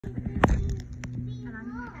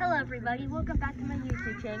Hello everybody, welcome back to my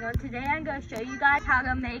YouTube channel. Today I'm going to show you guys how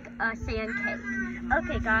to make a sand cake.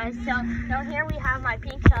 Okay guys, so down here we have my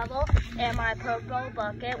pink shovel and my purple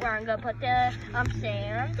bucket where I'm going to put the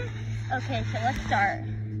sand. Okay, so let's start.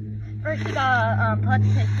 First you gotta put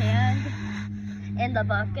the sand in the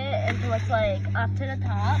bucket until it's like up to the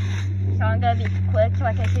top. So I'm going to be quick so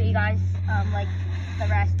I can show you guys like the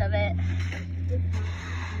rest of it.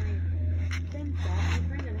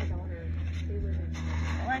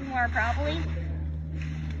 One more probably.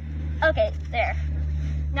 Okay, there.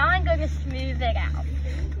 Now I'm going to smooth it out.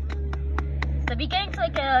 The beginning's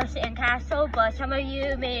like a sandcastle, but some of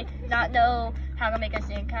you may not know how to make a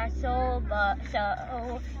sandcastle, but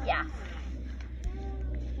so yeah.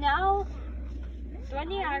 Now, do I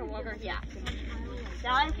need to add water? Yeah.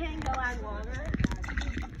 Now I can go add water.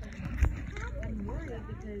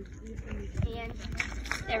 And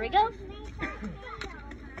there we go.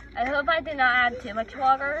 I hope I did not add too much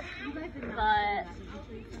water, but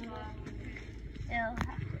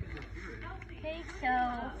okay, so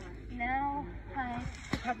now I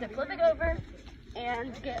just have to flip it over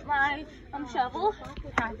and get my shovel,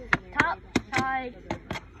 top side.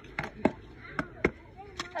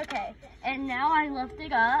 Okay, and now I lift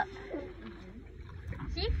it up.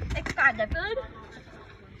 See, it's kind of good.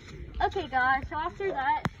 Okay guys, so after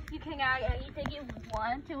that, you can add anything you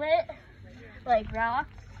want to it, like rocks.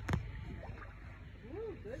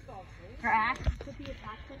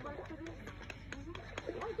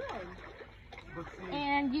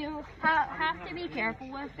 And you have to be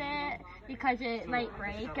careful with it because it might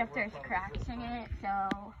break if there's cracks in it.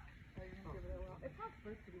 So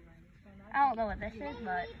I don't know what this is,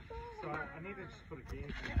 but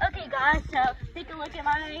okay guys, so take a look at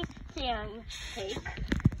my sand cake.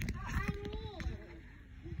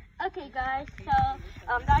 Okay guys,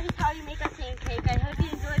 so that is how you make a sand cake. I hope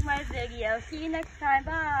you enjoyed my video. See you next time.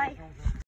 Bye.